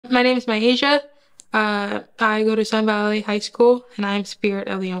My name is Maisha. I go to Sun Valley High School, and I'm Spirit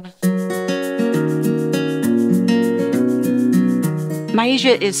of Leona.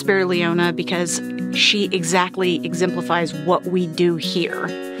 Maisha is Spirit Leona because she exactly exemplifies what we do here.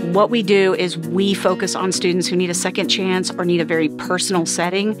 What we do is we focus on students who need a second chance or need a very personal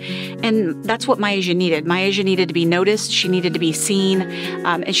setting, and that's what Maisha needed. Maisha needed to be noticed, she needed to be seen,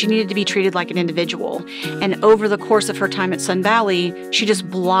 and she needed to be treated like an individual. And over the course of her time at Sun Valley, she just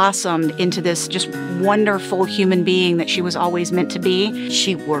blossomed into this just wonderful human being that she was always meant to be.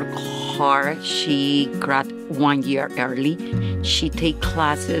 She worked hard. She grad 1 year early. She take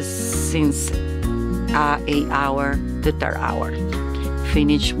classes since 8 hour to 3rd hour.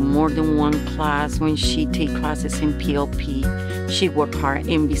 Finish more than one class when she take classes in PLP. She work hard,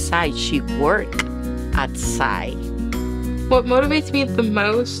 and besides, she work outside. What motivates me the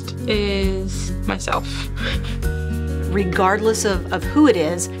most is myself. Regardless of who it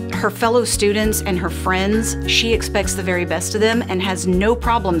is, her fellow students and her friends, she expects the very best of them and has no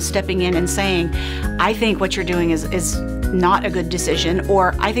problem stepping in and saying, I think what you're doing is not a good decision,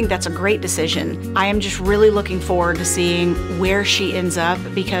 or I think that's a great decision. I am just really looking forward to seeing where she ends up,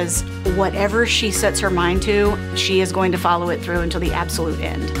 because whatever she sets her mind to, she is going to follow it through until the absolute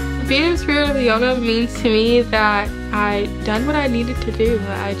end. Being a Spirit of Leona means to me that I done what I needed to do.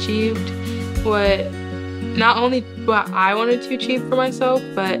 I achieved not only what I wanted to achieve for myself,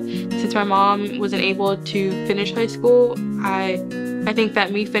 but since my mom wasn't able to finish high school, I think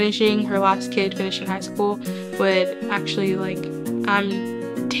that me finishing, her last kid finishing high school, would actually,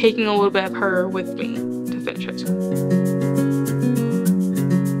 I'm taking a little bit of her with me to finish high school.